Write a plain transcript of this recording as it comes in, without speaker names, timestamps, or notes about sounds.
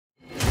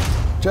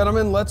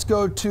Gentlemen, let's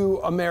go to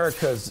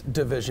America's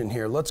division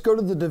here. Let's go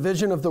to the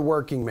division of the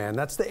working man.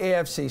 That's the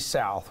AFC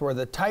South, where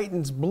the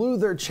Titans blew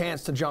their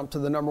chance to jump to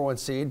the #1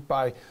 seed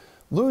by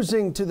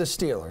losing to the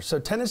Steelers. So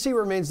Tennessee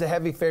remains the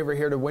heavy favorite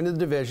here to win the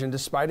division,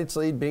 despite its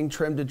lead being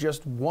trimmed to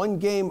just one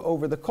game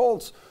over the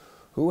Colts,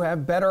 who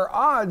have better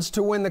odds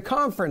to win the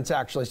conference,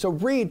 actually. So,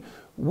 Reid,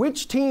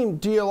 which team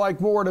do you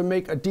like more to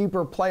make a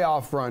deeper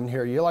playoff run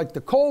here? You like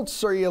the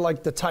Colts or you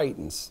like the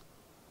Titans?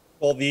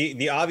 Well,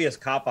 the obvious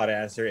cop-out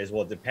answer is,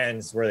 well, it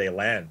depends where they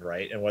land,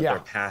 right, and what their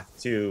path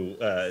to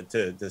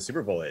the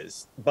Super Bowl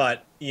is.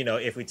 But, you know,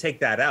 if we take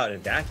that out in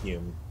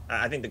vacuum,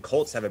 I think the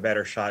Colts have a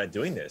better shot at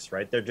doing this,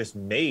 right? They're just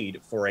made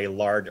for a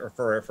large or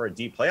for a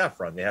deep playoff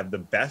run. They have the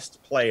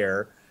best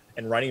player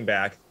and running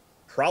back,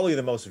 probably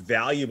the most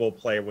valuable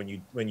player when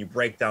you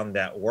break down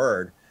that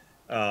word.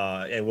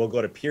 And we'll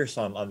go to Pearce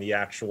on the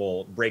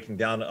actual breaking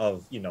down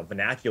of, you know,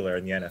 vernacular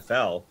in the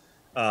NFL.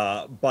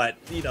 But,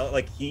 you know,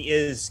 like he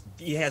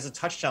has a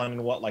touchdown in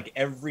like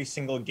every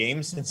single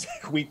game since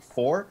like week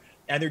 4,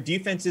 and their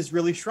defense is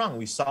really strong.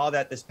 We saw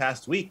that this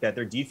past week, that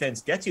their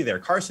defense gets you there.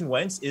 Carson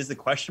Wentz is the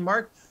question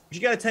mark, but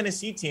you got a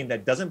Tennessee team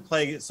that doesn't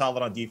play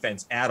solid on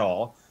defense at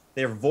all.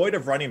 They're void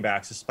of running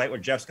backs, despite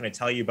what Jeff's going to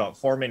tell you about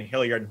Foreman,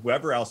 Hilliard, and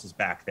whoever else is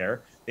back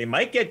there. They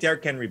might get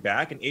Derrick Henry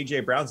back, and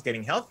A.J. Brown's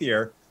getting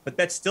healthier, but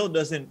that still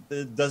doesn't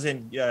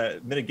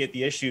mitigate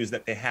the issues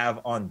that they have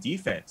on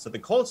defense. So the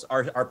Colts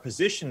are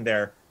positioned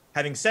there.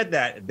 Having said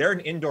that, they're an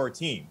indoor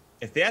team.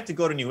 If they have to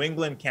go to New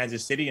England,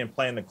 Kansas City, and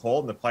play in the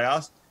cold in the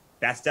playoffs,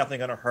 that's definitely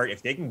going to hurt.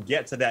 If they can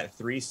get to that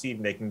 3 seed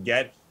and they can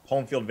get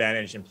home field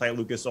advantage and play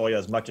Lucas Oil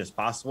as much as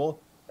possible,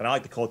 then I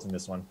like the Colts in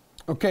this one.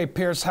 Okay,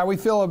 Pearce, how we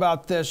feel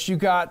about this? You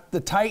got the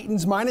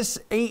Titans minus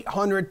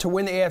 800 to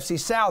win the AFC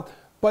South,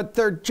 but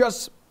they're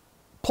just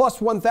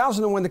plus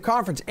 1,000 to win the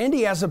conference.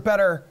 Indy has a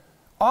better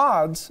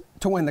odds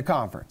to win the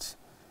conference.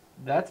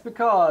 That's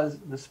because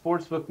the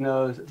sportsbook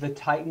knows the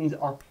Titans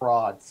are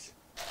frauds.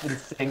 Been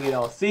saying it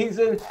all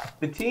season.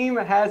 The team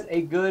has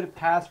a good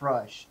pass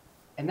rush,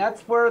 and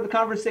that's where the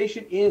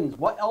conversation ends.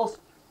 What else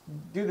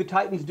do the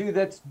Titans do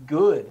that's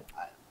good?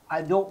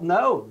 I don't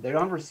know. They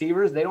don't have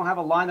receivers. They don't have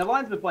a line. The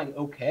line's been playing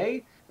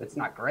okay, but it's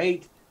not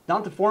great.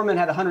 Donta Foreman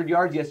had 100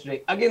 yards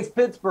yesterday against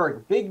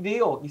Pittsburgh. Big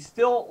deal. He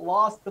still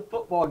lost the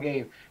football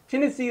game.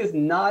 Tennessee is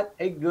not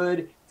a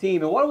good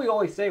team. And what do we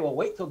always say? Well,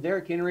 wait till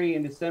Derrick Henry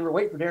in December.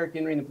 Wait for Derrick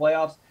Henry in the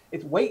playoffs.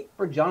 It's wait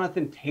for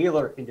Jonathan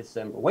Taylor in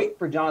December. Wait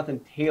for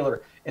Jonathan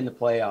Taylor in the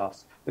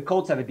playoffs. The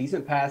Colts have a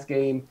decent pass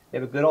game. They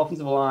have a good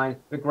offensive line.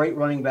 They're a great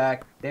running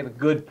back. They have a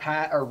good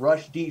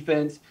rush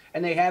defense.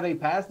 And they have a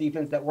pass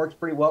defense that works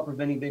pretty well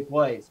preventing big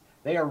plays.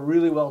 They are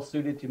really well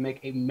suited to make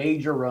a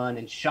major run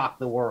and shock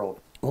the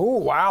world. Oh,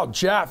 wow.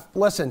 Geoff,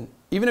 listen,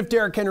 even if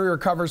Derrick Henry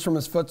recovers from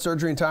his foot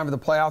surgery in time for the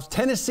playoffs,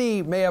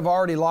 Tennessee may have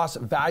already lost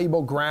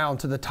valuable ground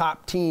to the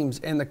top teams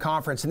in the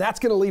conference, and that's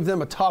going to leave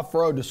them a tough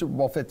road to Super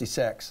Bowl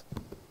 56.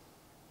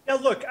 Yeah,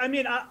 look, I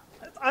mean,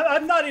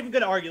 I'm not even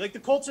going to argue. Like, the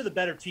Colts are the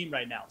better team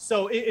right now.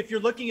 So if you're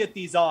looking at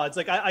these odds,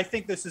 like, I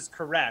think this is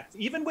correct.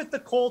 Even with the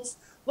Colts,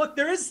 look,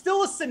 there is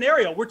still a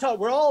scenario.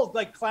 We're all,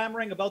 like,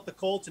 clamoring about the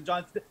Colts and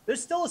Jonathan.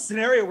 There's still a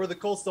scenario where the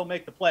Colts don't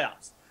make the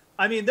playoffs.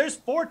 I mean, there's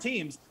 4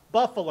 teams,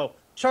 Buffalo,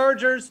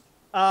 Chargers,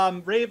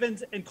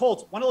 Ravens, and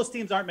Colts. One of those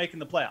teams aren't making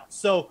the playoffs.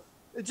 So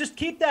just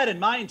keep that in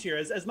mind here.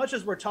 As much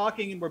as we're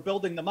talking and we're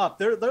building them up,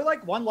 they're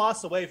like one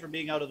loss away from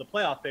being out of the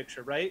playoff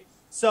picture, right?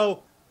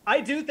 So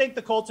I do think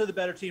the Colts are the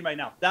better team right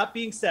now. That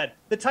being said,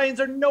 the Titans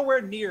are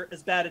nowhere near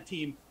as bad a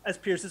team as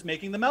Pearce is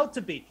making them out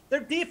to be.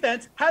 Their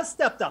defense has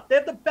stepped up. They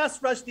have the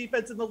best rush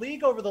defense in the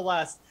league over the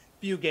last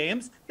few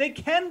games. They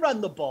can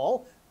run the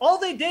ball. All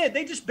they did,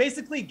 they just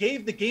basically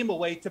gave the game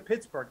away to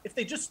Pittsburgh. If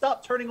they just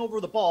stopped turning over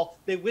the ball,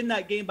 they win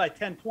that game by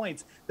 10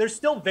 points. They're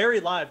still very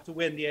live to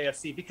win the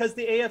AFC because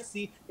the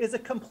AFC is a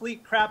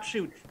complete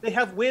crapshoot. They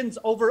have wins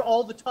over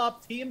all the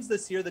top teams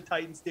this year, the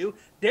Titans do.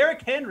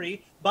 Derrick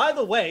Henry, by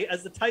the way,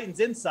 as the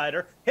Titans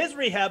insider, his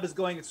rehab is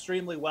going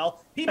extremely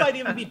well. He might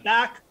even be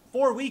back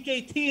for Week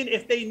 18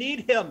 if they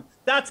need him.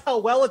 That's how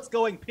well it's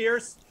going,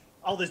 Pearce.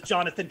 All this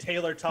Jonathan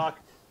Taylor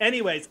talk.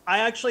 Anyways, I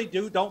actually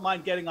don't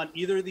mind getting on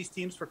either of these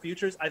teams for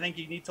futures. I think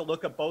you need to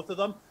look at both of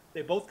them.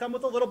 They both come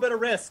with a little bit of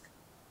risk,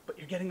 but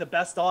you're getting the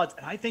best odds.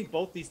 And I think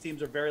both these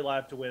teams are very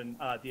live to win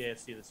the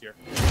AFC this year.